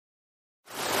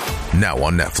Now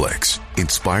on Netflix,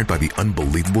 inspired by the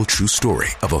unbelievable true story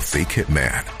of a fake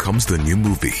hitman, comes the new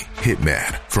movie,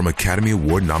 Hitman, from Academy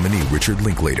Award nominee Richard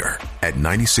Linklater. At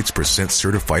 96%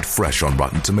 certified fresh on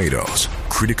Rotten Tomatoes,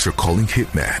 critics are calling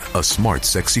Hitman a smart,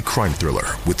 sexy crime thriller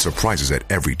with surprises at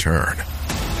every turn.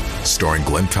 Starring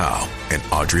Glenn Powell and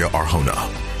Adria Arjona,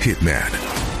 Hitman.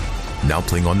 Now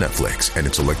playing on Netflix and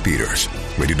in select theaters.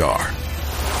 Rated R.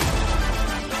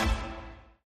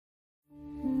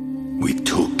 We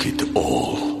took it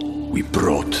all. We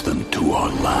brought them to our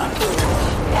land.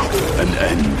 An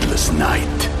endless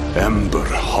night, ember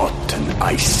hot and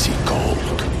icy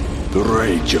cold. The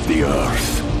rage of the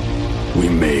earth. We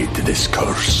made this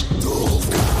curse.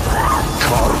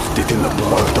 Carved it in the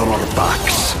blood on our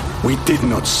backs. We did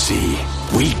not see.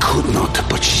 We could not,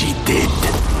 but she did.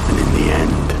 And in the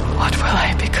end... What will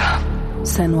I become?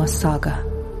 Senua's Saga.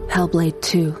 Hellblade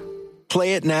 2.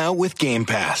 Play it now with Game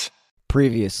Pass.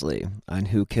 Previously on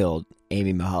Who Killed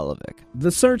Amy Mihaljevic.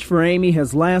 The search for Amy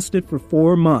has lasted for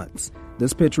 4 months.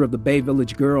 This picture of the Bay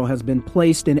Village girl has been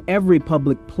placed in every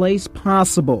public place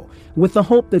possible, with the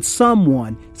hope that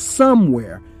someone,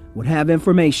 somewhere, would have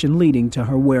information leading to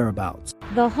her whereabouts.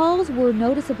 The halls were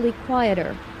noticeably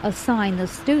quieter, a sign the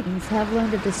students have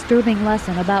learned a disturbing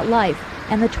lesson about life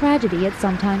and the tragedy it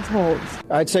sometimes holds.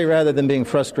 I'd say rather than being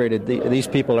frustrated, these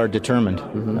people are determined,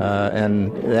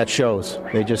 and that shows.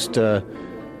 They just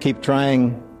keep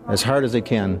trying as hard as they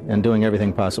can and doing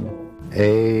everything possible.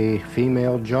 A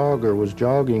female jogger was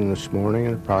jogging this morning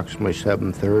at approximately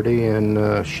 7:30,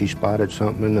 and she spotted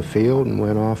something in the field and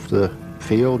went off the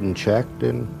field and checked,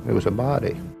 and it was a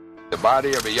body. The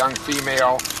body of a young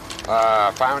female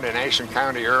found in Ashen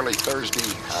County early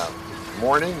Thursday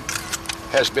morning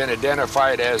has been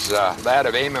identified as that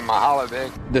of Amy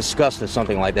Mihaljevic. Disgust that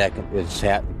something like that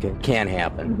can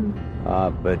happen,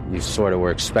 but you sort of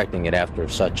were expecting it after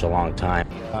such a long time.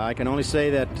 I can only say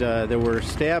that there were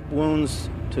stab wounds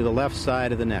to the left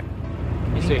side of the neck.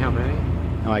 Can you say how many?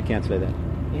 No, I can't say that.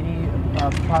 Any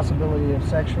possibility of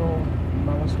sexual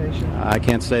molestation? I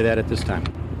can't say that at this time.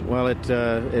 Well,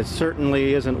 it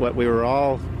certainly isn't what we were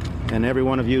all, and every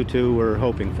one of you two, were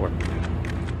hoping for.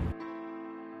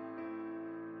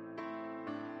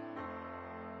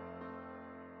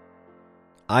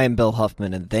 I am Bill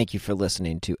Huffman, and thank you for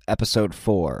listening to Episode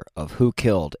 4 of Who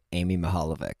Killed Amy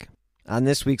Mihaljevic. On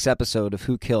this week's episode of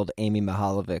Who Killed Amy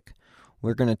Mihaljevic,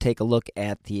 we're going to take a look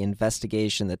at the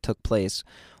investigation that took place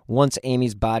once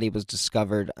Amy's body was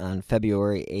discovered on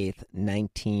February 8th,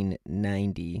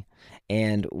 1990,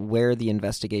 and where the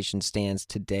investigation stands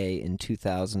today in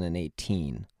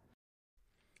 2018.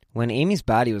 When Amy's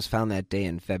body was found that day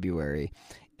in February,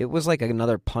 it was like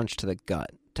another punch to the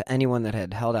gut to anyone that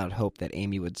had held out hope that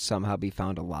Amy would somehow be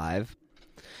found alive.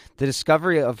 The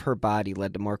discovery of her body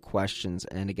led to more questions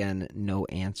and, again, no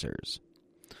answers.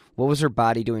 What was her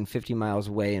body doing 50 miles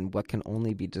away in what can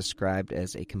only be described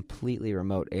as a completely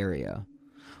remote area?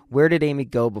 Where did Amy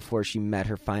go before she met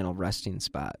her final resting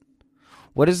spot?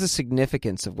 What is the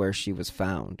significance of where she was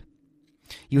found?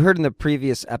 You heard in the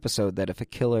previous episode that if a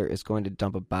killer is going to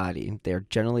dump a body, they are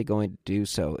generally going to do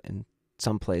so in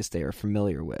some place they are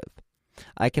familiar with.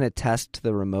 I can attest to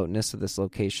the remoteness of this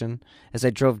location, as I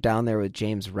drove down there with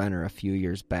James Renner a few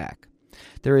years back.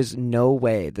 There is no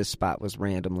way this spot was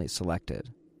randomly selected.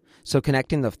 So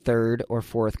connecting the third or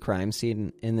fourth crime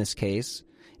scene in this case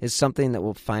is something that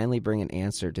will finally bring an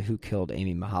answer to who killed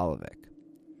Amy Mihaljevic.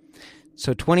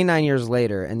 So 29 years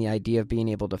later, and the idea of being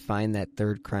able to find that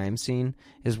third crime scene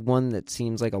is one that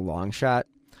seems like a long shot.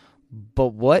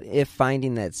 But what if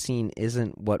finding that scene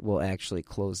isn't what will actually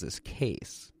close this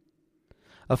case?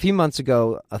 A few months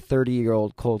ago, a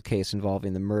 30-year-old cold case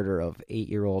involving the murder of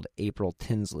 8-year-old April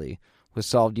Tinsley was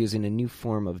solved using a new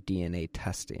form of DNA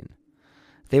testing.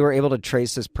 They were able to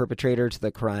trace this perpetrator to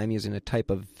the crime using a type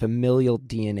of familial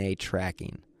DNA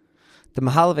tracking. The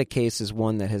Mihaljevic case is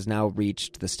one that has now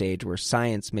reached the stage where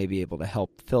science may be able to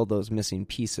help fill those missing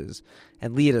pieces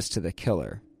and lead us to the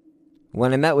killer.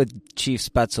 When I met with Chief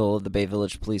Spetzel of the Bay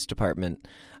Village Police Department,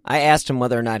 I asked him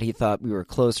whether or not he thought we were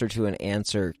closer to an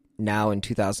answer now in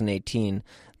 2018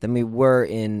 than we were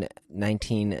in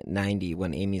 1990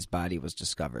 when Amy's body was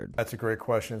discovered. That's a great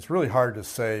question. It's really hard to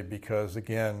say because,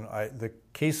 again, the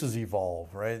cases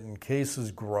evolve, right? And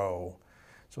cases grow.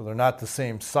 So they're not the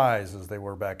same size as they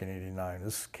were back in '89.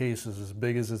 This case is as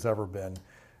big as it's ever been,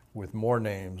 with more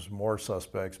names, more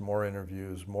suspects, more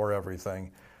interviews, more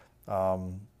everything,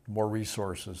 more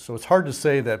resources. So it's hard to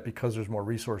say that because there's more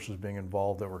resources being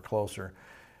involved that we're closer.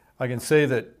 I can say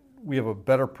that we have a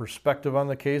better perspective on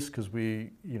the case because we,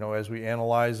 as we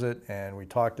analyze it and we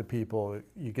talk to people,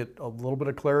 you get a little bit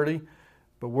of clarity.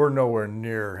 But we're nowhere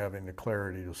near having the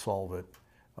clarity to solve it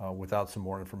without some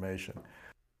more information.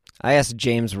 I asked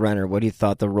James Renner what he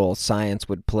thought the role science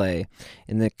would play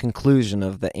in the conclusion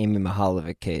of the Amy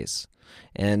Mihaljevic case,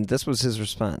 and this was his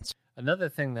response. Another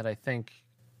thing that I think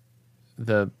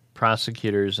the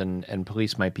prosecutors and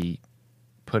police might be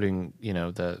putting,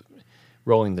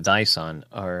 rolling the dice on,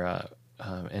 are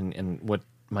and what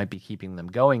might be keeping them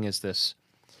going is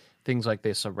things like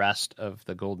this arrest of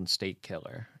the Golden State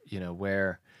Killer,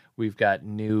 where we've got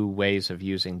new ways of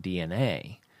using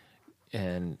DNA.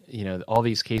 And, all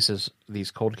these cases,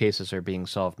 these cold cases are being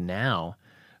solved now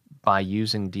by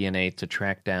using DNA to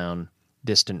track down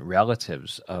distant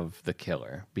relatives of the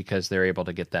killer, because they're able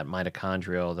to get that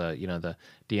mitochondrial, the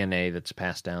DNA that's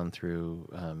passed down through,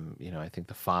 I think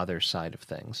the father's side of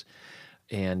things.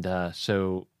 And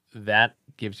so that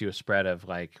gives you a spread of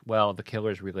the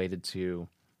killer's related to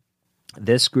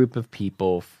this group of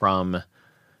people from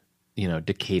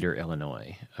Decatur,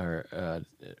 Illinois, or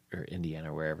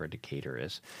Indiana, wherever Decatur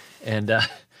is. And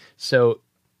so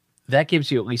that gives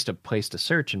you at least a place to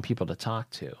search and people to talk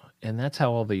to. And that's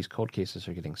how all these cold cases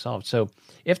are getting solved. So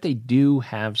if they do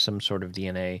have some sort of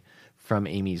DNA from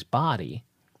Amy's body,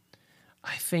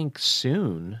 I think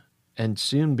soon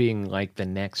being like the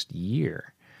next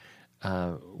year,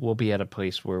 we'll be at a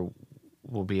place where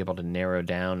we'll be able to narrow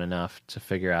down enough to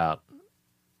figure out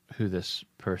who this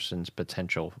person's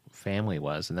potential family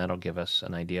was, and that'll give us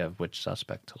an idea of which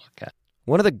suspect to look at.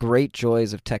 One of the great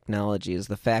joys of technology is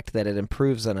the fact that it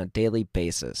improves on a daily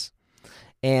basis.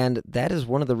 And that is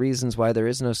one of the reasons why there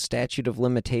is no statute of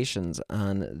limitations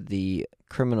on the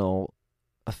criminal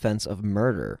offense of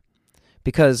murder.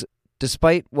 Because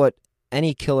despite what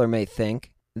any killer may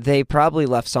think, they probably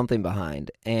left something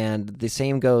behind. And the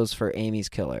same goes for Amy's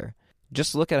killer.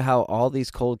 Just look at how all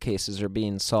these cold cases are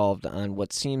being solved on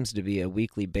what seems to be a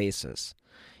weekly basis.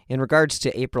 In regards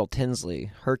to April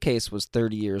Tinsley, her case was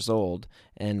 30 years old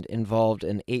and involved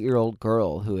an 8-year-old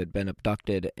girl who had been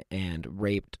abducted and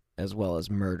raped as well as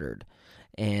murdered.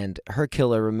 And her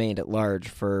killer remained at large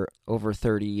for over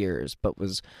 30 years, but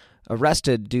was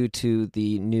arrested due to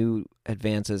the new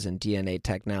advances in DNA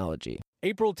technology.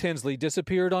 April Tinsley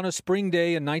disappeared on a spring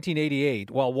day in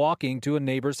 1988 while walking to a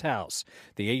neighbor's house.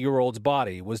 The 8-year-old's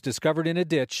body was discovered in a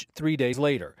ditch 3 days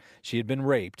later. She had been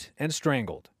raped and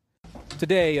strangled.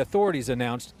 Today, authorities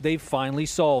announced they've finally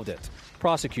solved it.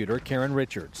 Prosecutor Karen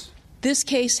Richards. This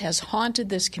case has haunted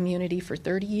this community for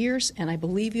 30 years, and I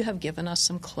believe you have given us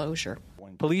some closure.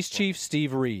 Police Chief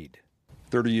Steve Reed.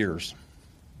 30 years.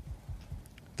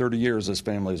 30 years this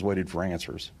family has waited for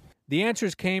answers. The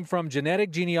answers came from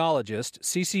genetic genealogist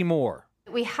Cece Moore.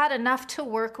 We had enough to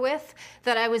work with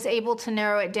that I was able to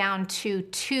narrow it down to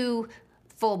 2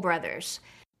 full brothers.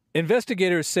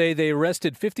 Investigators say they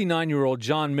arrested 59-year-old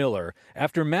John Miller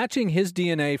after matching his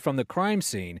DNA from the crime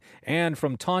scene and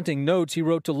from taunting notes he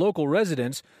wrote to local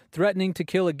residents threatening to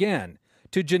kill again,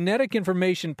 to genetic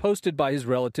information posted by his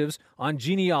relatives on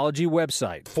genealogy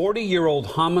website. 40-year-old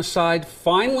homicide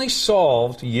finally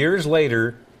solved years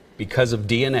later because of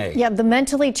DNA. Yeah, the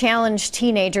mentally challenged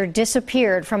teenager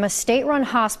disappeared from a state-run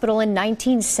hospital in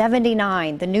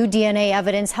 1979. The new DNA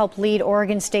evidence helped lead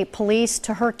Oregon State Police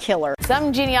to her killer.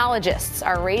 Some genealogists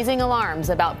are raising alarms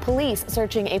about police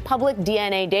searching a public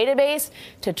DNA database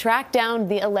to track down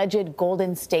the alleged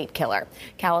Golden State Killer.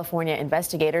 California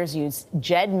investigators used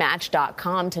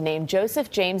GEDmatch.com to name Joseph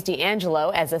James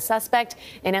DeAngelo as a suspect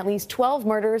in at least 12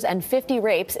 murders and 50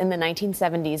 rapes in the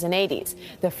 1970s and 80s.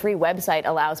 The free website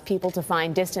allows people to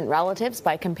find distant relatives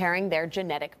by comparing their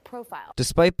genetic profile.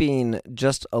 Despite being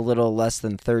just a little less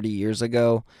than 30 years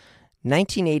ago,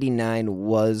 1989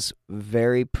 was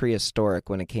very prehistoric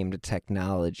when it came to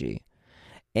technology.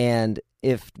 And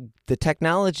if the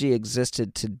technology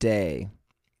existed today,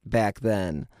 back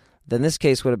then this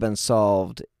case would have been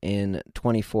solved in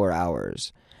 24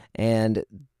 hours. And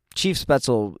Chief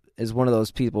Spaetzel is one of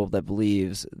those people that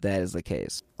believes that is the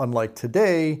case. Unlike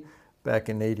today, back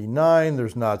in '89,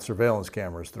 there's not surveillance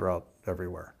cameras throughout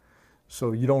everywhere.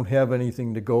 So you don't have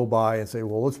anything to go by and say,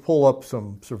 well, let's pull up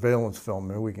some surveillance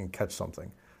film and we can catch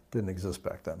something. Didn't exist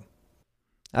back then.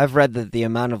 I've read that the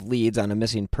amount of leads on a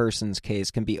missing persons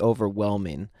case can be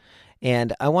overwhelming.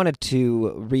 And I wanted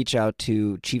to reach out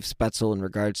to Chief Spaetzel in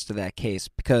regards to that case,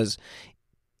 because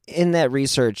in that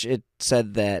research, it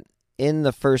said that in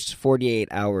the first 48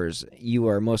 hours, you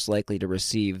are most likely to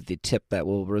receive the tip that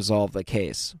will resolve the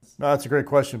case. No, that's a great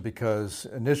question, because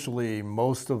initially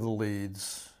most of the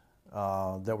leads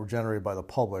that were generated by the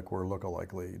public were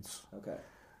lookalike leads. Okay.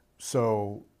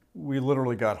 So we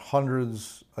literally got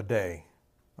hundreds a day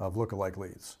of lookalike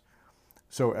leads.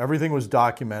 So everything was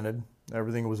documented.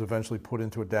 Everything was eventually put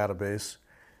into a database.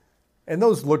 And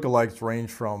those lookalikes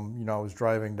range from, I was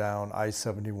driving down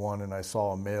I-71 and I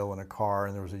saw a male in a car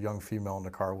and there was a young female in the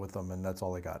car with them, and that's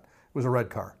all they got. It was a red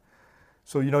car.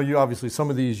 So, you obviously, some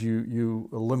of these you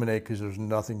eliminate because there's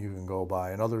nothing you can go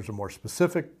by, and others are more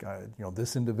specific.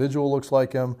 This individual looks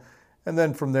like him. And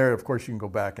then from there, of course, you can go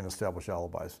back and establish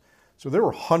alibis. So there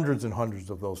were hundreds and hundreds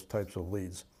of those types of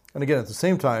leads. And again, at the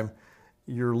same time,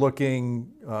 you're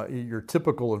looking, your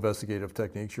typical investigative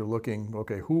techniques, you're looking,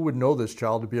 okay, who would know this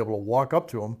child to be able to walk up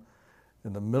to him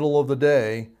in the middle of the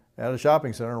day at a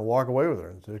shopping center and walk away with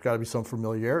her? There's got to be some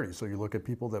familiarity. So you look at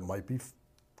people that might be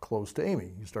close to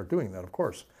Amy. You start doing that, of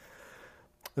course.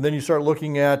 And then you start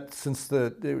looking at, since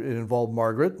it involved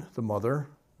Margaret, the mother,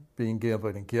 being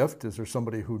given a gift, is there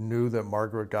somebody who knew that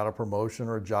Margaret got a promotion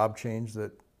or a job change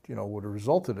that, would have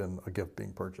resulted in a gift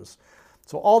being purchased?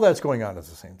 So all that's going on at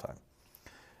the same time.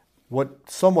 What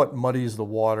somewhat muddies the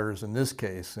waters in this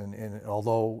case, and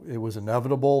although it was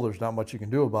inevitable, there's not much you can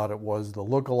do about it, was the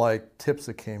lookalike tips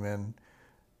that came in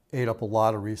ate up a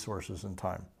lot of resources and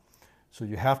time. So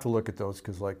you have to look at those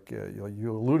because, like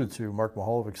you alluded to, Mark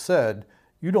Mihaljevic said,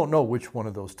 you don't know which one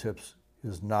of those tips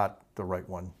is not the right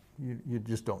one. You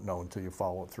just don't know until you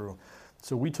follow it through.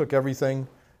 So we took everything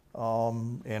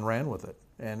and ran with it,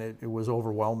 and it was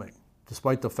overwhelming,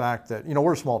 despite the fact that,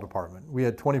 we're a small department. We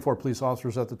had 24 police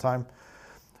officers at the time,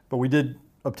 but we did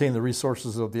obtain the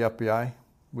resources of the FBI.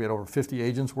 We had over 50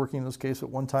 agents working in this case at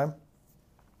one time.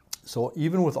 So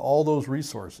even with all those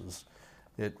resources,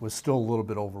 it was still a little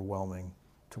bit overwhelming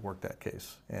to work that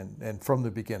case, and from the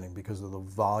beginning because of the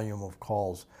volume of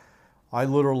calls. I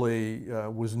literally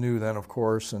was new then, of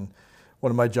course, and one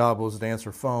of my jobs was to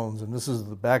answer phones. And this is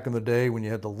back in the day when you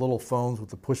had the little phones with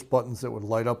the push buttons that would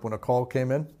light up when a call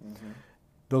came in. Mm-hmm.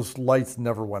 Those lights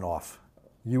never went off.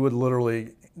 You would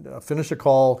literally finish a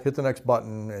call, hit the next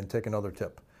button, and take another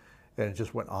tip. And it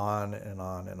just went on and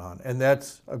on and on. And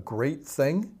that's a great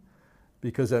thing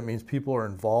because that means people are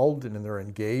involved and they're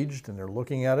engaged and they're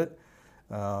looking at it.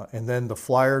 And then the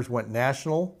flyers went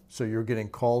national, so you're getting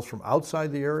calls from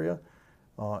outside the area.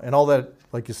 And all that,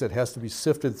 like you said, has to be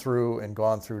sifted through and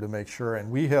gone through to make sure.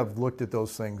 And we have looked at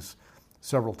those things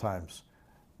several times.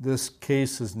 This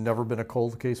case has never been a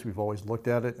cold case. We've always looked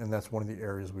at it, and that's one of the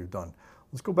areas we've done.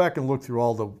 Let's go back and look through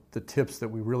all the tips that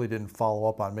we really didn't follow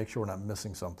up on, make sure we're not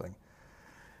missing something.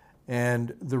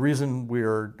 And the reason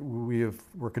we're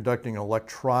conducting an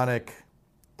electronic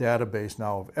database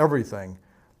now of everything,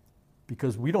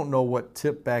 because we don't know what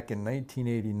tip back in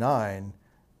 1989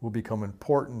 will become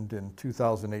important in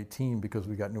 2018 because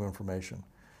we got new information.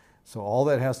 So all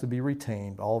that has to be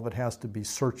retained, all of it has to be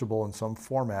searchable in some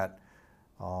format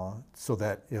so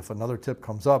that if another tip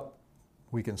comes up,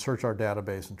 we can search our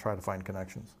database and try to find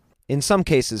connections. In some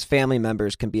cases, family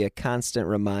members can be a constant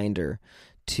reminder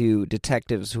to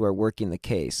detectives who are working the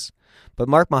case. But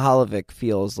Mark Mihaljevic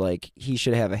feels like he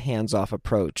should have a hands-off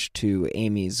approach to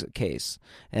Amy's case,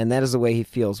 and that is the way he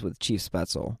feels with Chief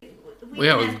Spaetzel. We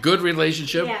have a good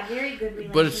relationship. Yeah, very good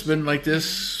relationship. But it's been like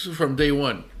this from day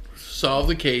one. Solve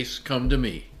the case, come to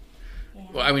me. Yeah.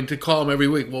 Well, to call him every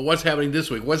week. Well, what's happening this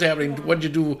week? What's happening? Yeah. What'd you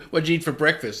do? What'd you eat for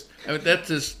breakfast? That's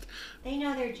just... They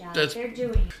know their job. They're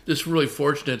doing it. Just really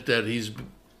fortunate that he's...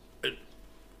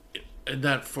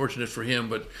 not fortunate for him,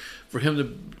 but for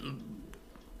him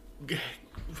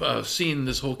to... seen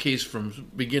this whole case from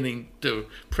beginning to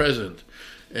present.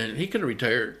 And he could have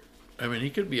retired. He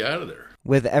could be out of there.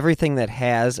 With everything that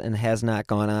has and has not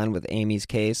gone on with Amy's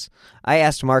case, I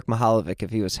asked Mark Mihaljevic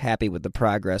if he was happy with the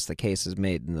progress the case has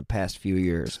made in the past few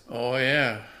years. Oh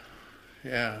yeah,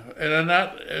 and I'm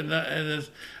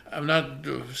not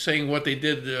saying what they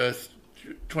did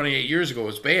 28 years ago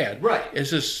was bad. Right.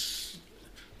 It's just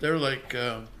they're like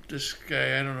this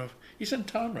guy. I don't know. He's in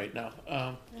town right now.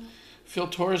 Phil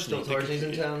Torsney. Phil Torsney's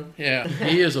in town. Yeah,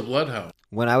 he is a bloodhound.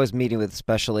 When I was meeting with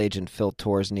Special Agent Phil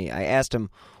Torsney, I asked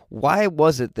him, why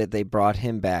was it that they brought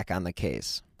him back on the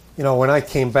case? When I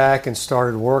came back and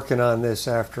started working on this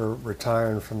after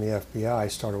retiring from the FBI, I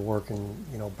started working,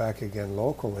 back again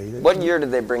locally. What year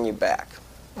did they bring you back?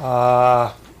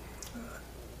 I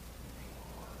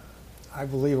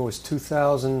believe it was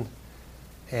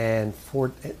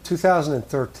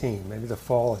 2013, maybe the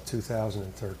fall of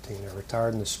 2013. I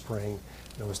retired in the spring,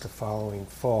 and it was the following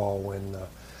fall when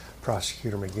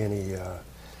Prosecutor McGinney...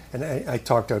 And I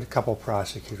talked to a couple of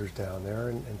prosecutors down there,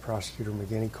 and Prosecutor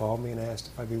McGinney called me and asked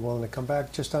if I'd be willing to come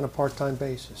back just on a part-time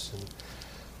basis. And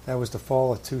that was the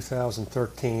fall of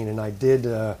 2013, and I did.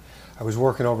 I was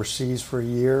working overseas for a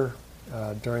year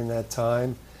during that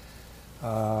time,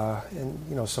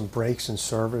 and some breaks in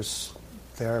service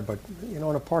there. But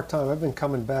on a part-time, I've been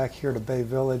coming back here to Bay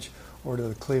Village or to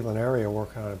the Cleveland area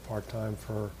working on it part-time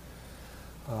for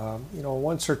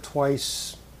Once or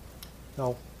twice,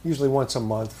 usually once a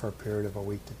month for a period of a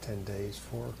week to 10 days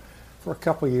for a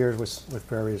couple of years with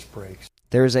various breaks.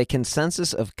 There is a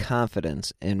consensus of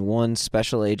confidence in one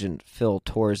Special Agent Phil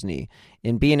Torsney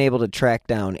in being able to track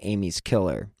down Amy's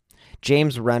killer.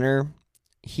 James Renner,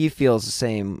 he feels the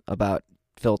same about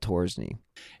Phil Torsney.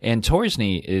 And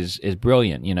Torsney is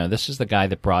brilliant. This is the guy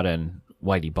that brought in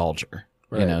Whitey Bulger.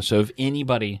 Right. So if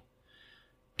anybody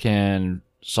can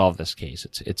solve this case,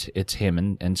 it's him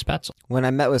and Spetzel. When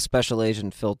I met with Special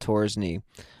Agent Phil Torsney,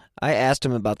 I asked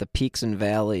him about the peaks and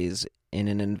valleys in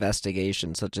an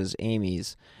investigation such as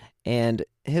Amy's, and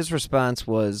his response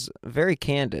was very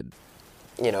candid.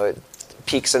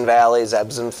 Peaks and valleys,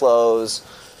 ebbs and flows.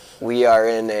 We are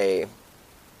in a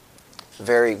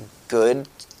very good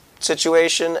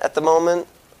situation at the moment,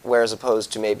 whereas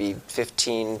opposed to maybe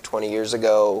 15, 20 years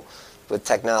ago with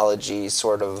technology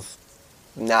sort of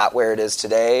not where it is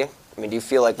today. Do you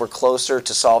feel like we're closer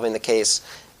to solving the case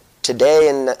today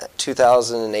in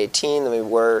 2018 than we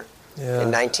were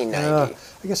in 1990?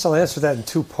 I guess I'll answer that in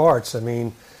two parts.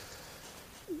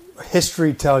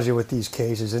 History tells you with these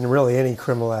cases, and really any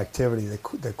criminal activity,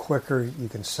 the quicker you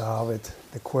can solve it,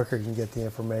 the quicker you can get the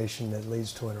information that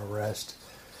leads to an arrest,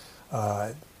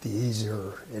 the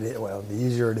easier it is. Well, the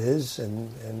easier it is,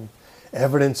 and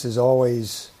evidence is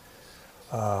always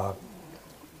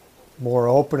more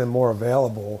open and more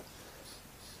available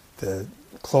the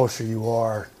closer you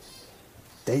are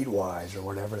date-wise or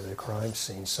whatever to the crime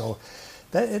scene. So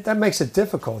that makes it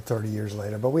difficult 30 years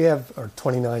later, or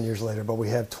 29 years later, but we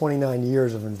have 29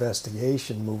 years of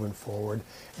investigation moving forward,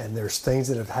 and there's things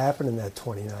that have happened in that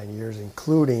 29 years,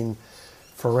 including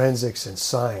forensics and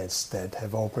science, that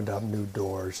have opened up new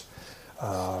doors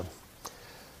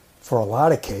for a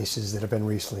lot of cases that have been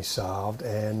recently solved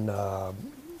and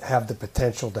have the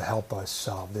potential to help us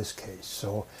solve this case.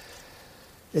 So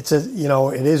it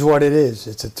is what it is.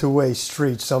 It's a two-way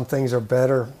street. Some things are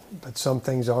better, but some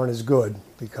things aren't as good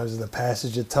because of the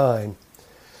passage of time.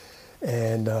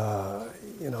 And I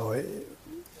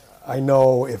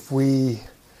know if we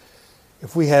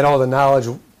had all the knowledge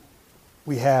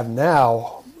we have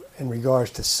now in regards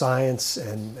to science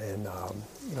and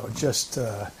just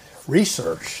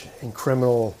research in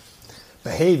criminal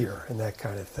behavior and that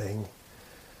kind of thing.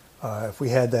 If we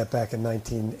had that back in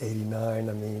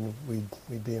 1989,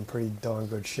 we'd be in pretty darn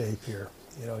good shape here.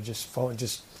 Just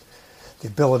the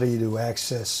ability to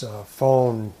access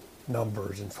phone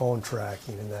numbers and phone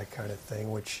tracking and that kind of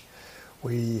thing, which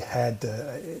we had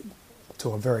to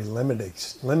a very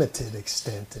limited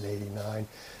extent in '89.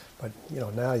 But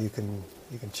now you can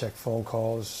check phone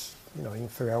calls. You can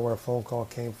figure out where a phone call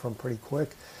came from pretty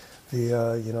quick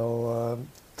via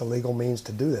the legal means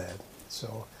to do that.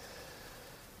 So.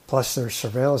 Plus, there's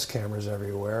surveillance cameras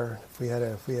everywhere. If we had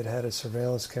a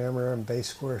surveillance camera in Bay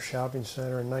Square Shopping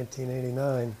Center in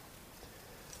 1989,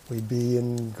 we'd be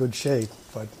in good shape.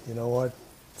 But you know what?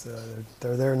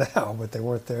 They're there now, but they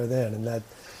weren't there then, and that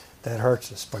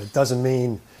hurts us. But it doesn't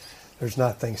mean there's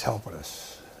not things helping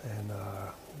us, and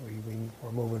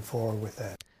we're moving forward with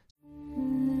that.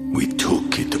 We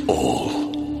took it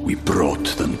all. We brought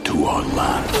them to our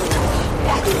land.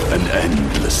 An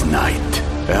endless night.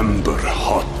 Ember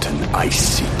hot and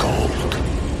icy cold,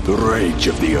 the rage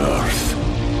of the earth.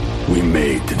 We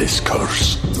made this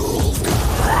curse,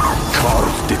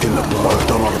 carved it in the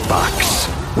blood on our backs.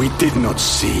 We did not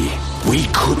see, we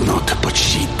could not, but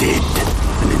she did.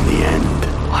 And in the end,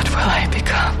 what will I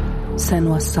become?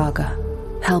 Senua's Saga,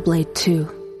 Hellblade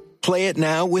 2. Play it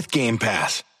now with Game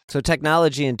Pass. So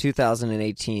technology in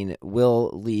 2018 will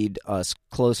lead us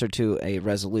closer to a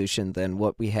resolution than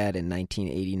what we had in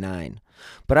 1989.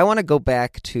 But I want to go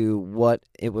back to what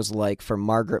it was like for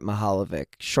Margaret Mihaljevic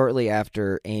shortly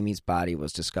after Amy's body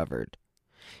was discovered.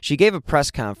 She gave a press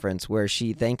conference where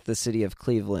she thanked the city of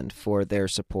Cleveland for their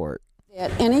support.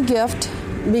 That any gift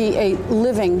be a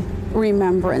living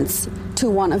remembrance to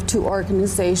one of two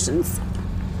organizations.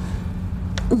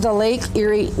 The Lake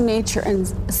Erie Nature and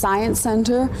Science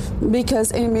Center,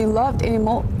 because Amy loved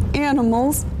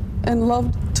animals and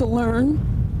loved to learn.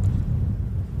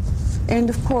 And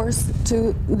of course,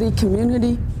 to the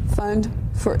Community Fund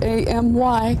for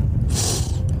AMY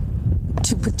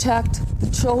to protect the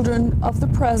children of the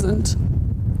present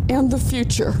and the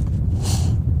future.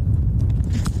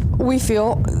 We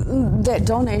feel that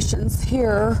donations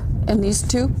here in these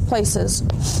two places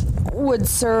would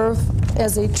serve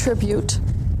as a tribute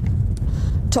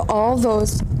to all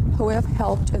those who have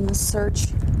helped in the search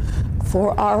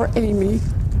for our Amy.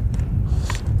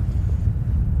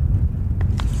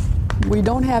 We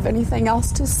don't have anything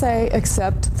else to say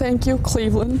except thank you,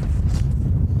 Cleveland,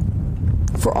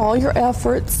 for all your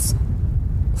efforts,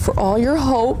 for all your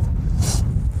hope,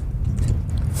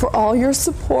 for all your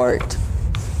support,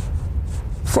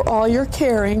 for all your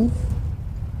caring,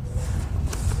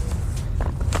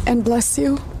 and bless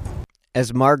you.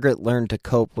 As Margaret learned to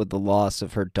cope with the loss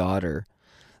of her daughter,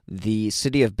 the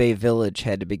city of Bay Village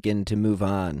had to begin to move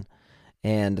on,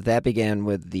 and that began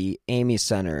with the Amy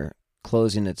Center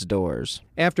closing its doors.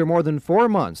 After more than 4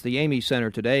 months, the Amy Center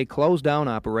today closed down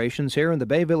operations here in the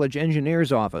Bay Village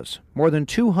Engineers Office. More than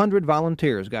 200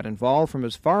 volunteers got involved from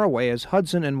as far away as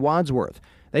Hudson and Wadsworth.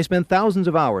 They spent thousands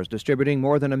of hours distributing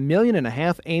more than 1.5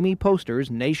 million Amy posters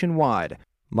nationwide.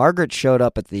 Margaret showed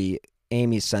up at the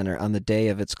Amy Center on the day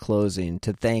of its closing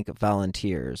to thank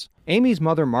volunteers. Amy's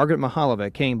mother, Margaret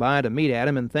Mihalovic, came by to meet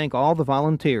Adam and thank all the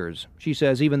volunteers. She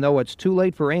says even though it's too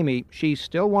late for Amy, she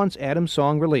still wants Adam's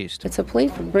song released. It's a plea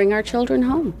for bring our children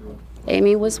home.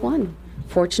 Amy was one.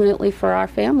 Fortunately for our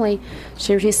family,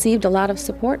 she received a lot of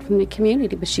support from the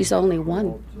community, but she's only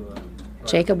one.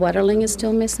 Jacob Wetterling is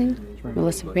still missing,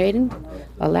 Melissa Braden,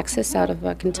 Alexis out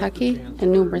of Kentucky,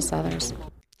 and numerous others.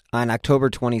 On October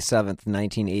 27,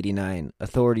 1989,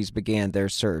 authorities began their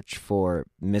search for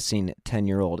missing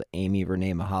 10-year-old Amy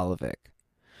Renee Mihalovic.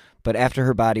 But after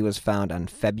her body was found on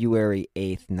February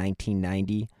 8,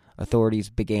 1990, authorities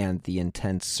began the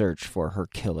intense search for her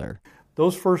killer.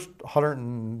 Those first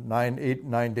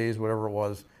 9 days, whatever it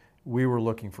was, we were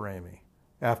looking for Amy.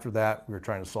 After that, we were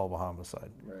trying to solve a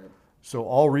homicide. Right. So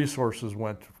all resources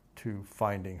went to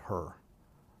finding her.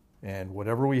 And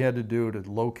whatever we had to do to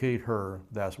locate her,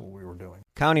 that's what we were doing.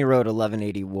 County Road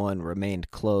 1181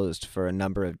 remained closed for a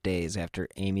number of days after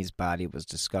Amy's body was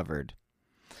discovered.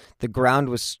 The ground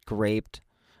was scraped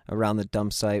around the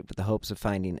dump site with the hopes of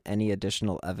finding any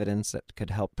additional evidence that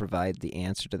could help provide the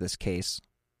answer to this case.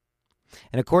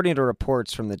 And according to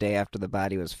reports from the day after the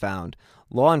body was found,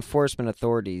 law enforcement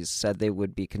authorities said they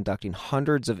would be conducting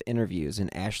hundreds of interviews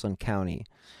in Ashland County,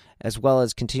 as well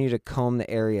as continue to comb the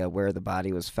area where the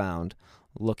body was found,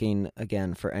 looking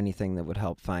again for anything that would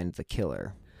help find the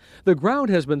killer. The ground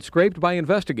has been scraped by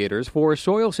investigators for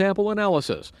soil sample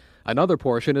analysis. Another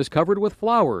portion is covered with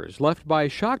flowers left by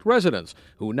shocked residents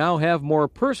who now have more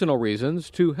personal reasons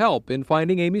to help in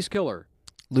finding Amy's killer.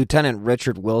 Lieutenant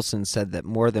Richard Wilson said that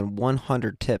more than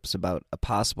 100 tips about a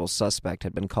possible suspect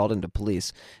had been called into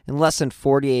police in less than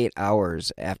 48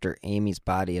 hours after Amy's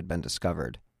body had been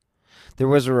discovered. There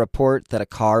was a report that a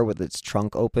car with its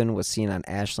trunk open was seen on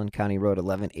Ashland County Road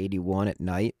 1181 at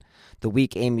night, the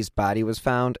week Amy's body was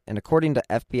found, and according to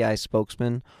FBI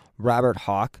spokesman Robert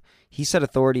Hawk, he said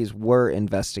authorities were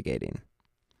investigating.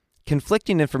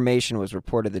 Conflicting information was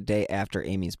reported the day after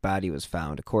Amy's body was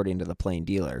found, according to the Plain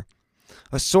Dealer.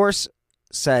 A source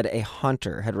said a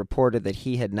hunter had reported that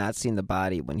he had not seen the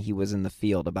body when he was in the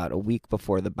field about a week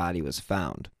before the body was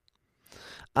found.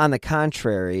 On the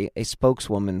contrary, a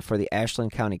spokeswoman for the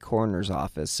Ashland County Coroner's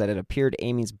Office said it appeared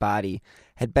Amy's body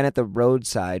had been at the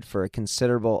roadside for a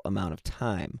considerable amount of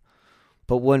time,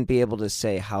 but wouldn't be able to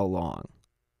say how long.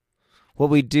 What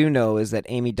we do know is that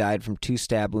Amy died from 2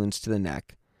 stab wounds to the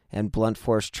neck and blunt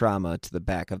force trauma to the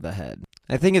back of the head.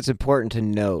 I think it's important to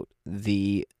note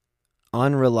the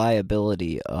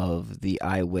unreliability of the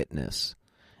eyewitness,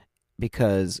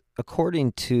 because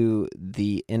according to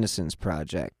the Innocence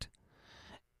Project,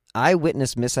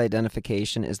 eyewitness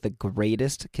misidentification is the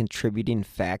greatest contributing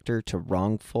factor to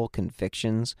wrongful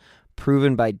convictions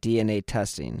proven by DNA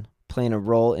testing, playing a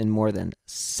role in more than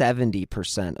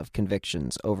 70% of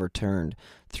convictions overturned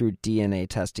through DNA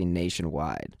testing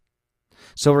nationwide.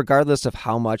 So regardless of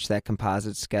how much that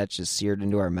composite sketch is seared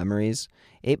into our memories,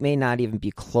 it may not even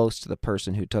be close to the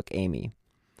person who took Amy.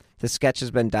 The sketch has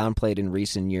been downplayed in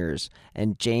recent years,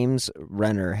 and James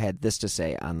Renner had this to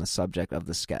say on the subject of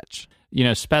the sketch. You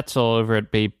know, Spetzel over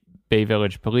at Bay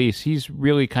Village Police, he's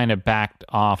really kind of backed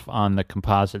off on the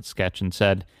composite sketch and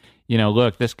said, you know,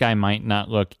 look, this guy might not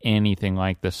look anything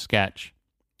like the sketch.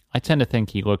 I tend to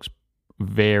think he looks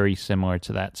very similar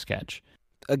to that sketch.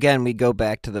 Again, we go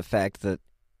back to the fact that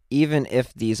even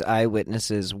if these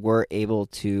eyewitnesses were able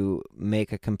to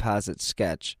make a composite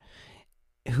sketch,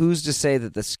 who's to say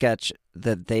that the sketch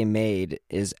that they made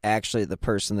is actually the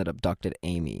person that abducted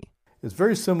Amy? It's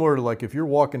very similar to like if you're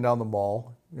walking down the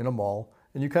mall, in a mall,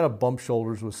 and you kind of bump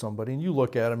shoulders with somebody and you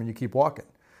look at them and you keep walking.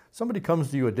 Somebody comes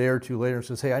to you a day or two later and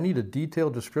says, hey, I need a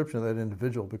detailed description of that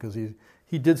individual because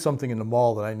he did something in the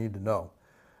mall that I need to know.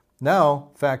 Now,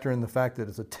 factor in the fact that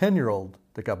it's a 10-year-old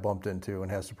that got bumped into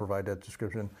and has to provide that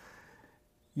description.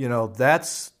 You know,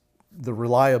 that's the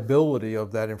reliability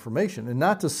of that information. And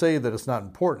not to say that it's not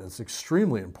important. It's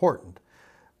extremely important.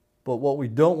 But what we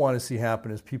don't want to see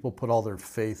happen is people put all their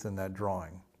faith in that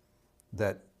drawing.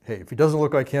 That hey, if he doesn't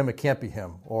look like him, it can't be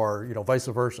him, or vice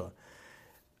versa.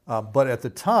 But at the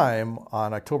time,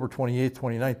 on October 28th,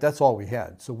 29th, that's all we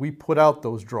had. So we put out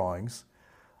those drawings,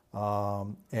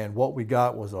 and what we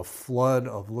got was a flood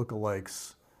of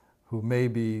lookalikes who may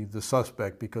be the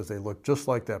suspect because they look just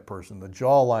like that person. The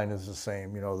jawline is the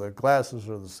same, the glasses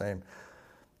are the same.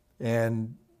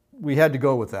 And we had to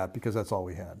go with that because that's all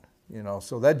we had.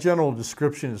 So that general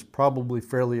description is probably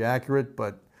fairly accurate,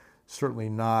 but certainly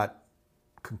not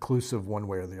conclusive one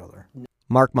way or the other.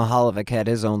 Mark Mihaljevic had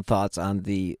his own thoughts on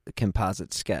the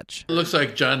composite sketch. It looks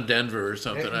like John Denver or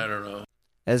something, I don't know.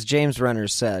 As James Renner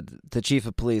said, the chief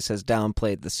of police has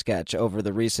downplayed the sketch over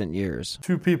the recent years.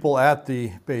 2 people at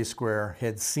the Bay Square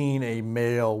had seen a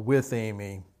male with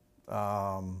Amy,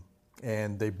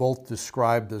 and they both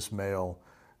described this male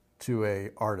to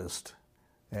an artist.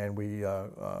 And we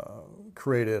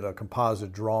created a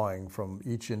composite drawing from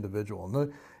each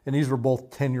individual. And these were both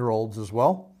 10-year-olds as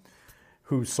well,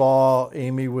 who saw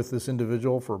Amy with this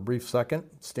individual for a brief second,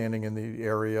 standing in the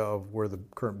area of where the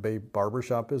current Bay Barber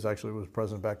Shop is. Actually, it was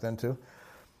present back then, too.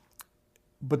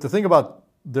 But the thing about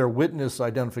their witness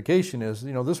identification is,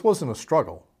 this wasn't a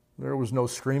struggle. There was no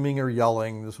screaming or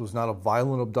yelling. This was not a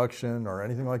violent abduction or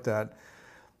anything like that.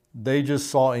 They just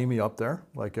saw Amy up there,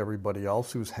 like everybody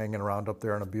else who's hanging around up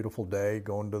there on a beautiful day,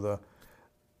 going to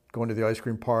the ice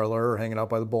cream parlor or hanging out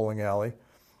by the bowling alley,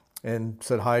 and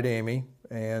said hi to Amy.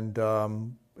 And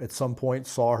at some point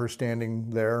saw her standing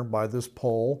there by this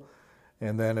pole,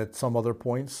 and then at some other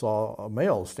point saw a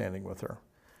male standing with her.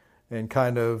 And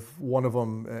kind of one of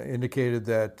them indicated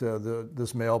that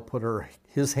this male put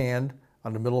his hand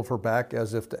on the middle of her back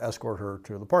as if to escort her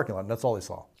to the parking lot. And that's all he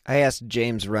saw. I asked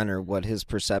James Renner what his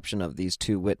perception of these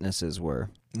 2 witnesses were.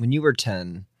 When you were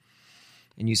 10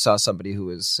 and you saw somebody who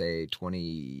was, say,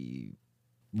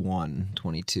 21,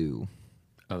 22.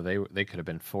 Oh, they could have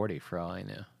been 40 for all I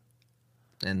knew.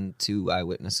 And 2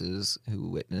 eyewitnesses who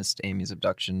witnessed Amy's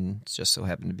abduction just so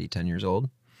happened to be 10 years old.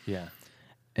 Yeah.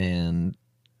 And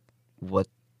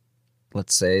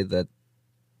let's say that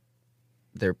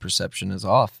their perception is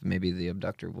off. Maybe the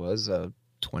abductor was a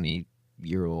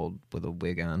 20-year-old with a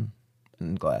wig on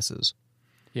and glasses.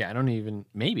 Yeah, I don't even,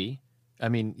 maybe. I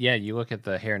mean, yeah, you look at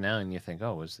the hair now and you think,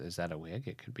 oh, is that a wig?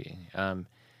 It could be.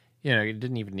 It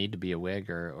didn't even need to be a wig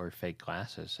or fake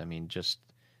glasses. I mean, just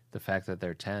the fact that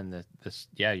they're 10,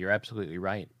 you're absolutely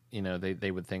right.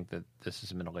 They would think that this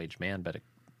is a middle-aged man, but it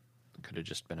could have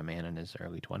just been a man in his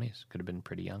early 20s. Could have been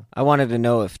pretty young. I wanted to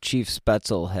know if Chief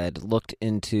Spetzel had looked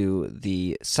into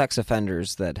the sex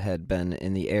offenders that had been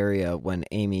in the area when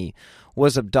Amy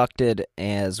was abducted,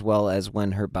 as well as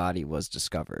when her body was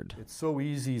discovered. It's so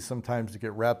easy sometimes to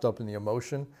get wrapped up in the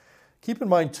emotion. Keep in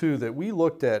mind, too, that we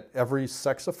looked at every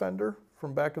sex offender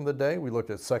from back in the day. We looked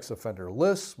at sex offender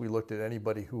lists. We looked at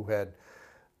anybody who had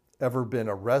ever been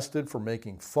arrested for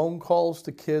making phone calls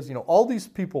to kids. All these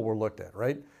people were looked at,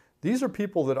 right? These are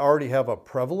people that already have a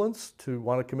prevalence to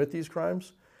want to commit these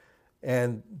crimes,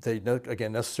 and they,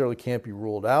 again, necessarily can't be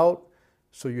ruled out.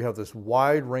 So you have this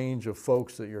wide range of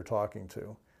folks that you're talking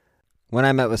to. When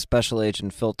I met with Special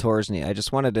Agent Phil Torsney, I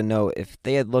just wanted to know if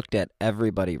they had looked at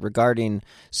everybody regarding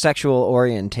sexual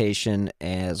orientation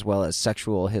as well as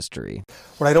sexual history.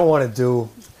 What I don't want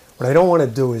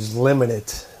to do is limit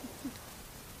it,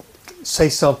 say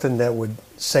something that would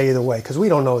say either way, because we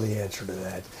don't know the answer to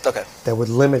that. Okay. That would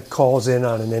limit calls in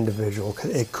on an individual.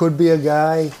 It could be a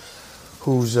guy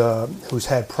who's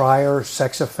had prior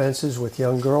sex offenses with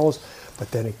young girls, but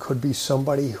then it could be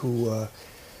somebody who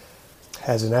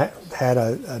has had a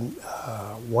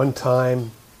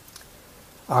one-time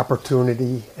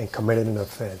opportunity and committed an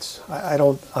offense.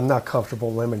 I'm not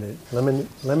comfortable limiting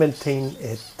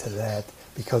it to that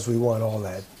because we want all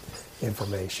that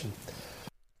information.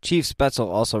 Chief Spetzel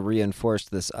also reinforced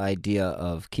this idea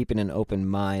of keeping an open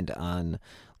mind on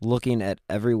looking at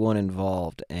everyone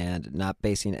involved and not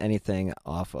basing anything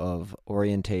off of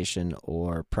orientation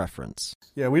or preference.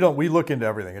 Yeah, we look into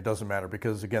everything. It doesn't matter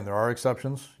because, again, there are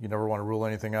exceptions. You never want to rule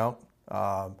anything out.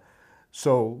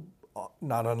 So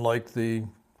not unlike the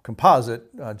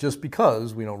composite, just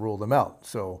because we don't rule them out.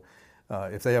 So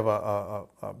if they have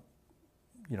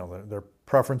their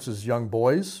preference is young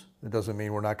boys, it doesn't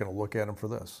mean we're not going to look at them for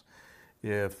this.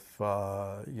 If,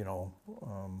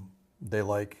 they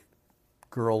like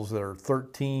girls that are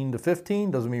 13 to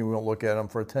 15, doesn't mean we won't look at them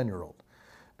for a 10-year-old.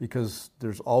 Because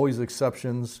there's always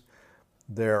exceptions.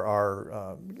 There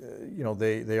are,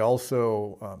 they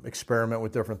also experiment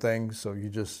with different things, so you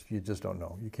just don't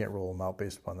know. You can't rule them out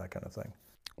based upon that kind of thing.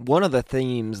 One of the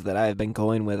themes that I've been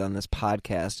going with on this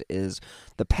podcast is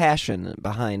the passion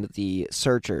behind the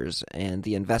searchers and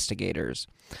the investigators.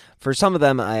 For some of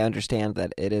them, I understand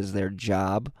that it is their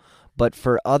job, but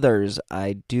for others,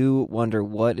 I do wonder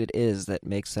what it is that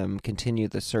makes them continue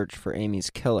the search for Amy's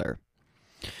killer.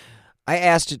 I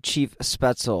asked Chief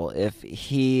Spetzel if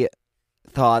he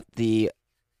thought the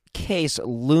case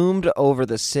loomed over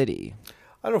the city.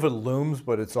 I don't know if it looms,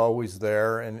 but it's always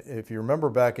there. And if you remember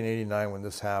back in '89 when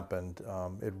this happened,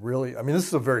 it really, this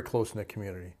is a very close-knit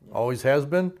community. Always has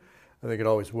been. I think it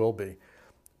always will be.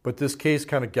 But this case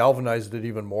kind of galvanized it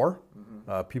even more.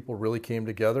 People really came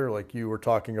together. Like you were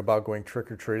talking about going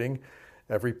trick-or-treating.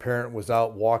 Every parent was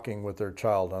out walking with their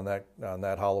child on that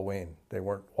Halloween. They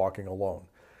weren't walking alone.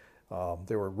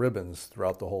 There were ribbons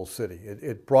throughout the whole city.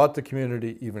 It brought the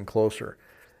community even closer.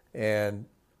 And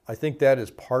I think that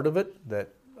is part of it, that,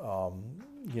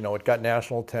 it got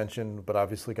national attention, but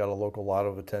obviously got a lot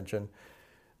of attention.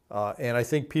 And I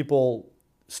think people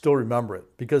still remember it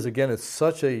because, again, it's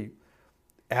such a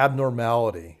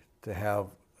abnormality to have.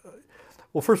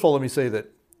 Well, first of all, let me say that,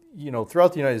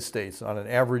 throughout the United States, on an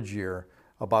average year,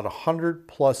 about 100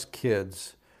 plus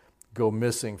kids go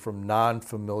missing from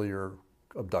non-familiar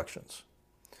abductions.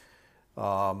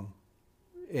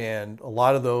 And a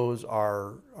lot of those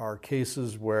are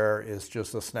cases where it's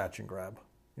just a snatch and grab.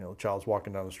 The child's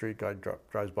walking down the street, guy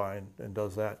drives by and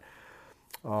does that.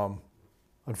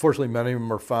 Unfortunately, many of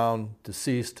them are found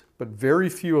deceased, but very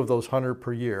few of those 100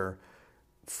 per year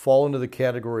fall into the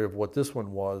category of what this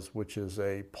one was, which is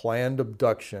a planned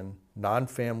abduction,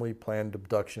 non-family planned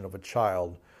abduction of a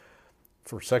child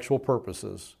for sexual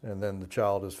purposes, and then the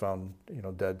child is found,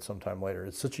 dead sometime later.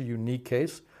 It's such a unique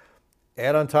case.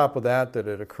 Add on top of that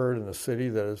it occurred in a city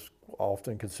that is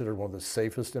often considered one of the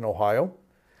safest in Ohio,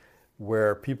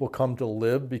 where people come to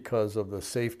live because of the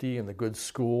safety and the good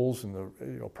schools and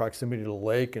the proximity to the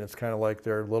lake, and it's kind of like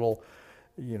their little,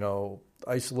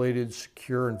 isolated,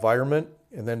 secure environment.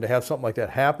 And then to have something like that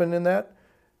happen in that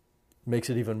makes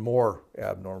it even more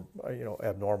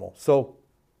abnormal. So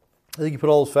I think you put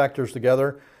all those factors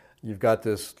together, you've got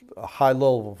this high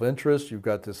level of interest, you've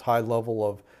got this high level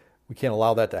of we can't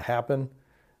allow that to happen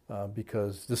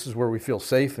because this is where we feel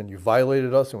safe and you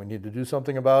violated us and we need to do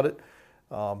something about it.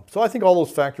 So I think all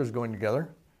those factors going together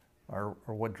are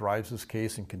what drives this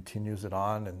case and continues it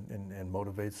on and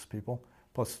motivates people.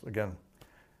 Plus, again,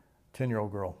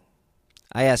 10-year-old girl.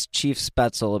 I asked Chief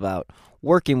Spetzel about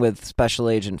working with Special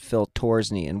Agent Phil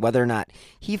Torsney and whether or not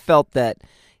he felt that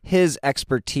his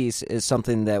expertise is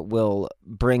something that will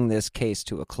bring this case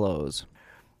to a close.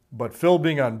 But Phil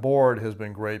being on board has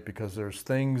been great because there's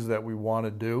things that we want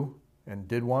to do and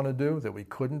did want to do that we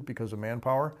couldn't because of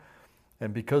manpower.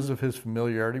 And because of his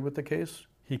familiarity with the case,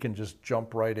 he can just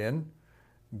jump right in,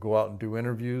 go out and do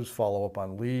interviews, follow up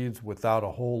on leads without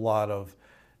a whole lot of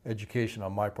education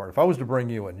on my part. If I was to bring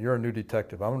you in, you're a new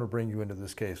detective, I'm going to bring you into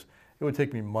this case, it would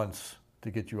take me months to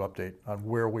get you update on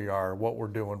where we are, what we're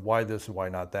doing, why this and why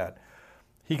not that.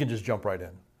 He can just jump right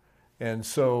in. And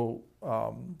so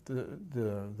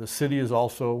the city is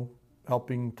also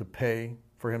helping to pay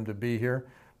for him to be here,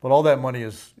 but all that money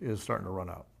is starting to run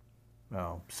out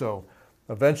now. So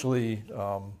eventually,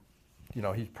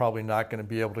 he's probably not going to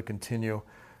be able to continue.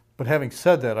 But having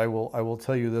said that, I will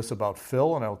tell you this about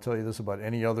Phil, and I will tell you this about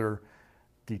any other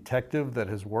detective that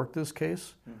has worked this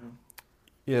case. Mm-hmm.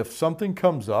 If something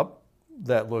comes up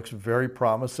that looks very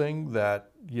promising,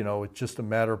 that it's just a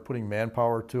matter of putting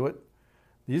manpower to it,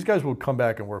 these guys will come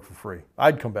back and work for free.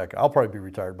 I'd come back. I'll probably be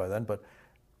retired by then, but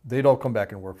they'd all come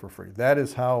back and work for free. That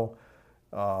is how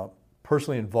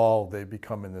personally involved they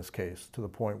become in this case, to the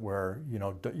point where you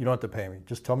don't have to pay me.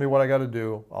 Just tell me what I got to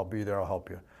do. I'll be there. I'll help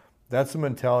you. That's the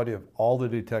mentality of all the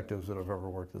detectives that have ever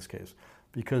worked this case,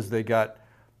 because they got,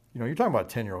 you're talking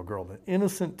about a 10-year-old girl, an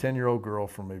innocent 10-year-old girl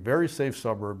from a very safe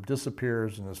suburb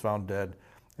disappears and is found dead,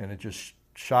 and it just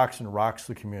shocks and rocks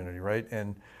the community, right?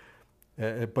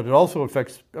 But it also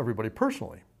affects everybody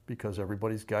personally, because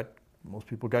most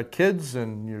people got kids,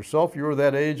 and yourself, you were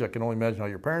that age. I can only imagine how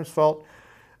your parents felt.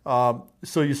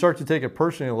 So you start to take it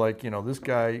personally, like, this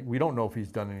guy, we don't know if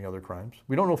he's done any other crimes.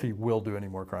 We don't know if he will do any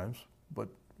more crimes, but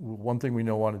one thing we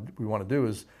want to do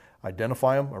is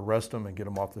identify him, arrest him, and get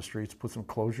him off the streets, put some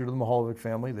closure to the Mihaljevic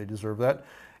family. They deserve that,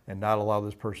 and not allow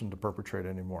this person to perpetrate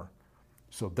anymore.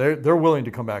 So they're willing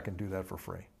to come back and do that for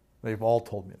free. They've all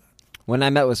told me that. When I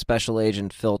met with Special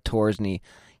Agent Phil Torsney,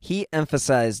 he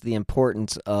emphasized the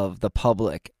importance of the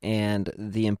public and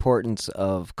the importance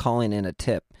of calling in a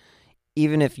tip,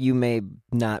 even if you may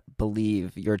not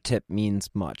believe your tip means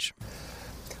much.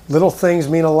 little things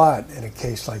mean a lot in a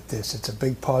case like this. It's a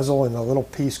big puzzle, and a little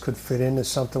piece could fit into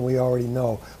something we already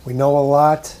know. We know a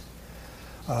lot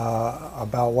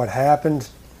about what happened,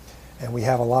 and we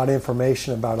have a lot of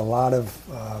information about a lot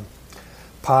of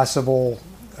possible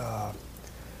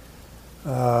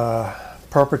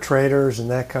perpetrators and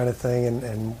that kind of thing,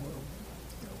 and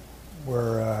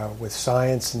we're with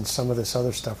science and some of this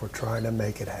other stuff, we're trying to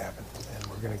make it happen, and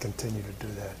we're going to continue to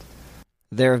do that.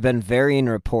 There have been varying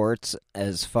reports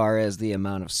as far as the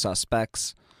amount of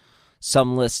suspects.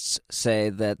 Some lists say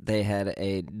that they had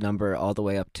a number all the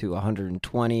way up to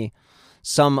 120.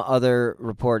 Some other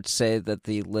reports say that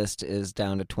the list is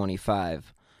down to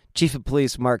 25. Chief of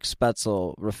Police Mark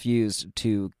Spetzel refused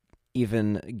to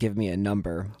even give me a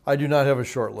number. I do not have a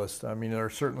short list. I mean, there are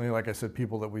certainly, like I said,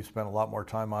 people that we've spent a lot more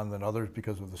time on than others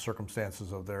because of the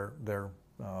circumstances of their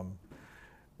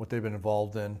what they've been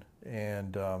involved in.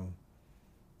 And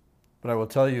but I will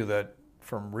tell you that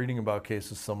from reading about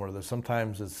cases similar to this,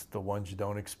 sometimes it's the ones you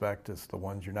don't expect. It's the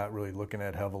ones you're not really looking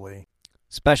at heavily.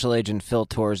 Special Agent Phil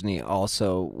Torsney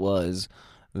also was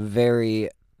very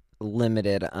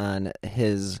limited on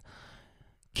his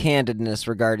candidness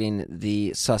regarding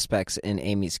the suspects in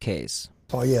Amy's case.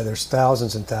 Oh yeah, there's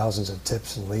thousands and thousands of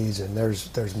tips and leads, and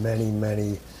there's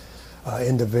many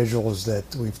individuals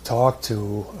that we've talked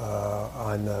to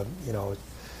on the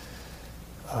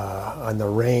on the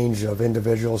range of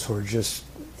individuals who are just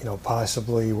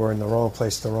possibly were in the wrong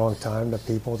place at the wrong time. The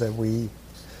people that we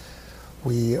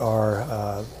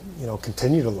are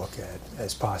continue to look at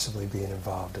as possibly being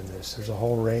involved in this. There's a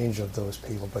whole range of those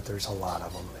people, but there's a lot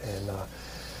of them, and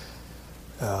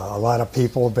a lot of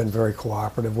people have been very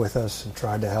cooperative with us and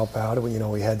tried to help out.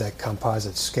 We had that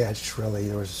composite sketch. Really,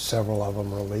 there was several of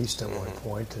them released at one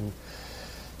point, and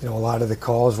a lot of the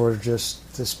calls were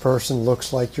just, this person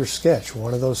looks like your sketch,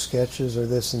 one of those sketches, or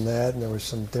this and that, and there was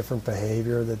some different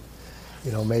behavior that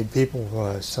made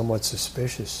people somewhat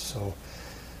suspicious. So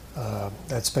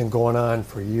that's been going on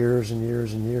for years and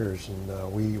years and years,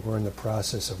 and we were in the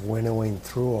process of winnowing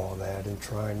through all that and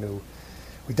trying to.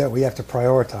 We have to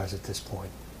prioritize at this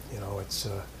point. It's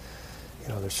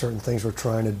there's certain things we're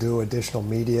trying to do. Additional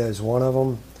media is one of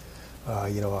them.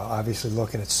 Obviously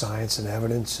looking at science and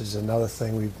evidence is another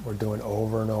thing we're doing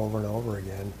over and over and over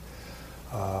again.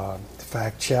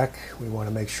 Fact check. We want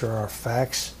to make sure our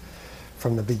facts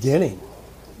from the beginning,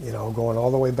 going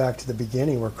all the way back to the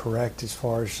beginning, were correct as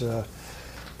far as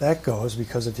that goes,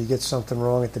 because if you get something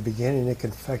wrong at the beginning, it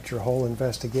can affect your whole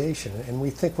investigation. And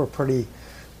we think we're pretty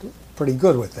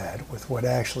good with that, with what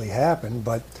actually happened.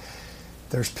 But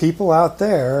there's people out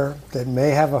there that may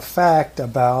have a fact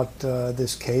about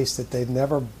this case that they've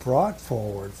never brought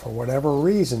forward for whatever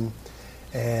reason,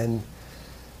 and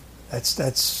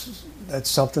that's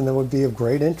something that would be of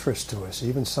great interest to us.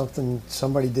 Even something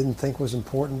somebody didn't think was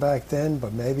important back then,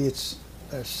 but maybe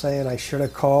they're saying, I should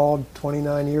have called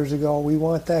 29 years ago. We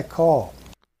want that call.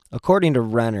 According to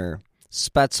Renner,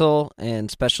 Spetzel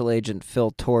and Special Agent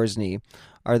Phil Torsney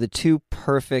are the two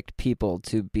perfect people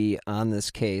to be on this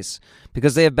case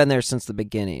because they have been there since the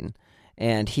beginning,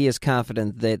 and he is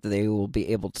confident that they will be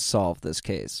able to solve this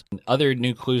case. Other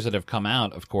new clues that have come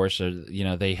out, of course, are,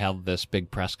 they held this big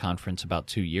press conference about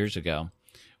 2 years ago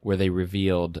where they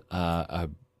revealed a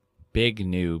big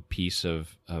new piece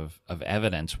of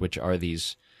evidence, which are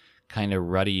these kind of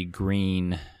ruddy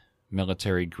green,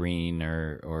 military green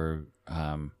or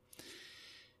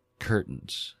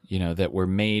curtains, that were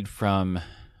made from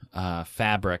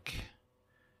fabric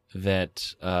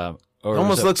that or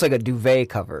almost looks like a duvet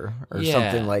cover or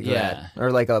something like that,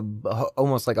 or like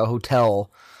almost like a hotel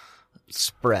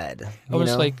spread,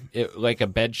 almost like a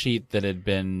bed sheet that had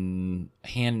been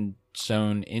hand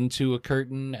sewn into a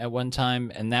curtain at one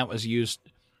time, and that was used.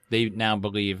 They now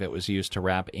believe it was used to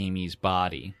wrap Amy's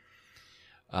body,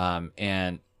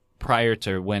 and prior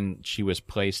to when she was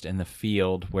placed in the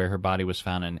field where her body was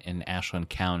found in Ashland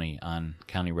County on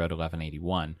County Road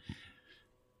 1181.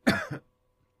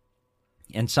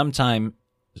 And at some time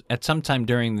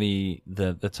during the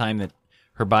time that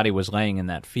her body was laying in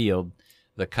that field,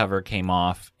 the cover came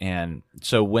off, and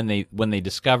so when they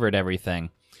discovered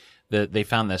everything, they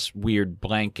found this weird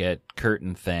blanket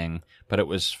curtain thing, but it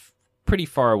was pretty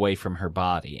far away from her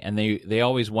body, and they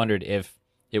always wondered if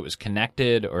it was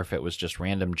connected or if it was just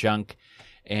random junk.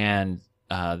 And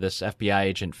this FBI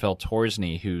agent, Phil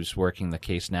Torsney, who's working the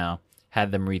case now,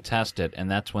 had them retest it,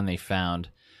 and that's when they found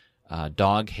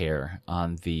dog hair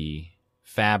on the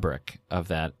fabric of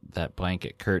that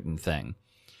blanket curtain thing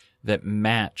that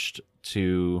matched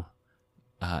to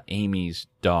Amy's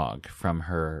dog from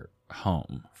her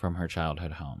home, from her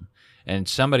childhood home. And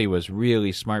somebody was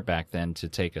really smart back then to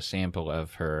take a sample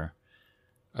of her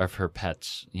her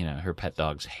pet's, her pet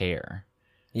dog's hair.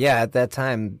 Yeah, at that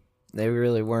time, they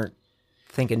really weren't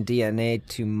thinking DNA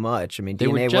too much. I mean,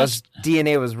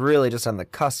 DNA was really just on the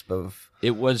cusp of.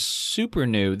 It was super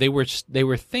new. They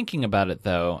were thinking about it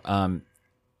though.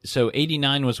 So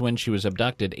 89 was when she was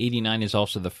abducted. 89 is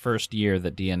also the first year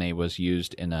that DNA was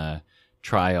used in a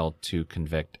trial to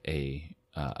convict a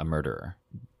murderer.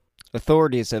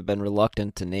 Authorities have been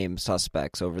reluctant to name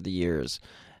suspects over the years,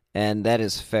 and that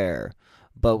is fair.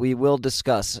 But we will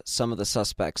discuss some of the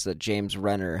suspects that James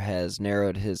Renner has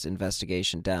narrowed his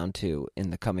investigation down to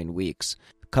in the coming weeks.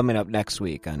 Coming up next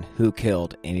week on Who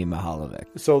Killed Amy Mihaljevic.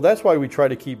 So that's why we try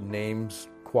to keep names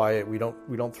quiet. We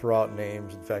don't throw out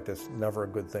names. In fact, that's never a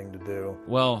good thing to do.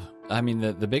 Well, I mean,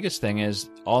 the biggest thing is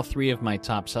all three of my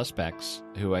top suspects,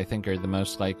 who I think are the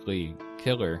most likely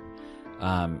killer,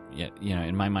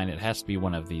 in my mind, it has to be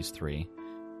one of these three.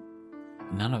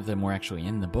 None of them were actually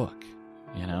in the book,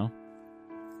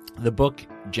 The book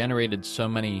generated so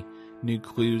many new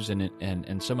clues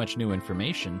and so much new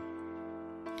information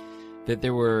that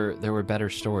there were better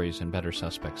stories and better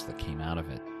suspects that came out of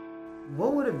it.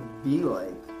 What would it be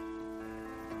like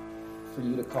for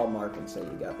you to call Mark and say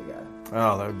you got the guy?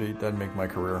 Oh, that'd make my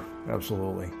career.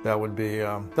 Absolutely. That would be,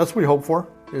 that's what we hope for,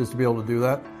 is to be able to do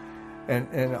that.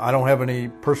 And I don't have any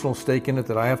personal stake in it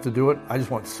that I have to do it. I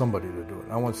just want somebody to do it.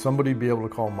 I want somebody to be able to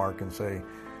call Mark and say,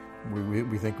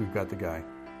 we think we've got the guy.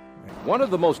 One of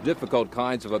the most difficult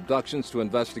kinds of abductions to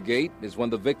investigate is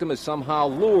when the victim is somehow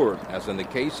lured, as in the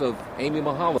case of Amy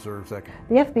Mihaljevic.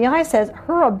 The FBI says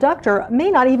her abductor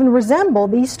may not even resemble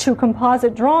these two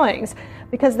composite drawings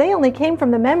because they only came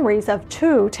from the memories of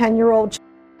two 10-year-old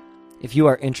children. If you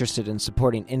are interested in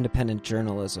supporting independent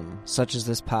journalism, such as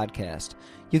this podcast,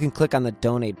 you can click on the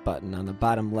donate button on the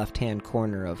bottom left-hand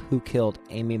corner of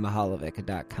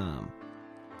whokilledamymihaljevic.com.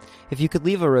 If you could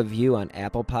leave a review on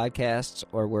Apple Podcasts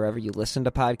or wherever you listen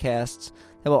to podcasts,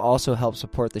 that will also help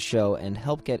support the show and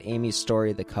help get Amy's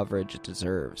story the coverage it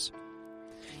deserves.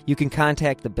 You can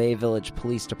contact the Bay Village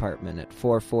Police Department at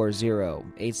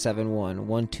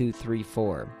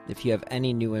 440-871-1234 if you have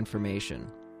any new information.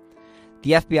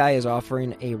 The FBI is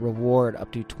offering a reward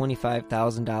up to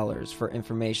 $25,000 for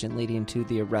information leading to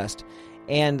the arrest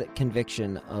and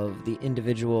conviction of the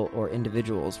individual or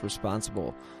individuals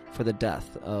responsible for the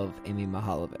death of Amy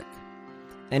Mihaljevic.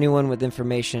 Anyone with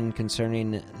information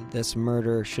concerning this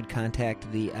murder should contact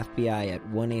the FBI at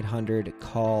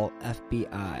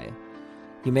 1-800-CALL-FBI.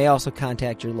 You may also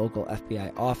contact your local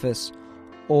FBI office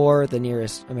or the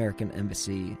nearest American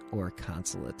embassy or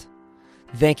consulate.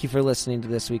 Thank you for listening to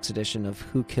this week's edition of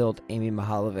Who Killed Amy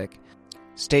Mihaljevic.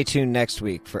 Stay tuned next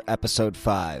week for Episode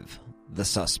 5, The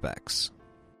Suspects.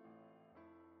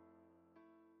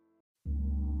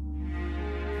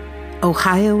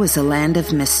 Ohio is a land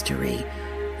of mystery,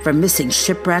 from missing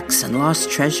shipwrecks and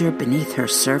lost treasure beneath her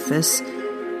surface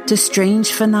to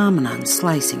strange phenomenon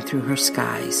slicing through her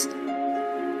skies.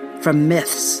 From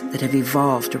myths that have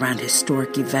evolved around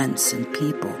historic events and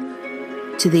people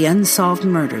to the unsolved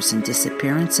murders and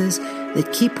disappearances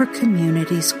that keep her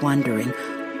communities wondering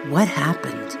what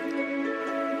happened.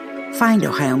 Find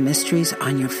Ohio Mysteries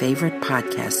on your favorite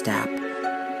podcast app,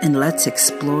 and let's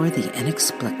explore the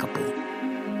inexplicable.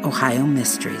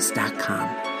 OhioMysteries.com.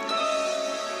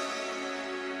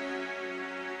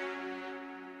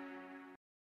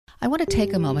 I want to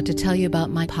take a moment to tell you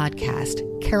about my podcast,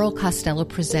 Carol Costello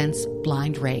Presents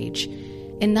Blind Rage.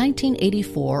 In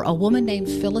 1984, a woman named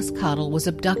Phyllis Cottle was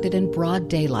abducted in broad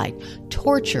daylight,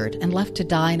 tortured, and left to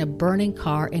die in a burning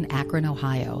car in Akron,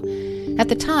 Ohio. At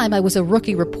the time, I was a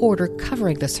rookie reporter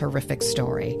covering this horrific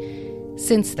story.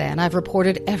 Since then, I've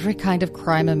reported every kind of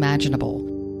crime imaginable.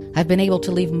 I've been able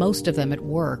to leave most of them at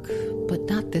work, but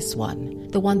not this one,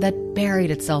 the one that buried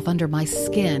itself under my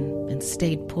skin and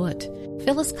stayed put.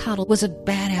 Phyllis Cottle was a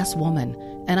badass woman,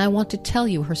 and I want to tell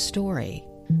you her story.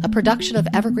 A production of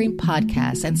Evergreen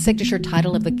Podcasts and signature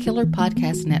title of the Killer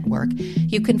Podcast Network,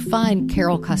 you can find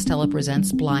Carol Costello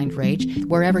Presents Blind Rage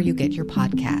wherever you get your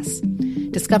podcasts.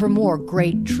 Discover more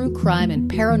great true crime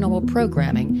and paranormal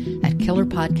programming at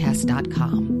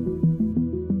killerpodcast.com.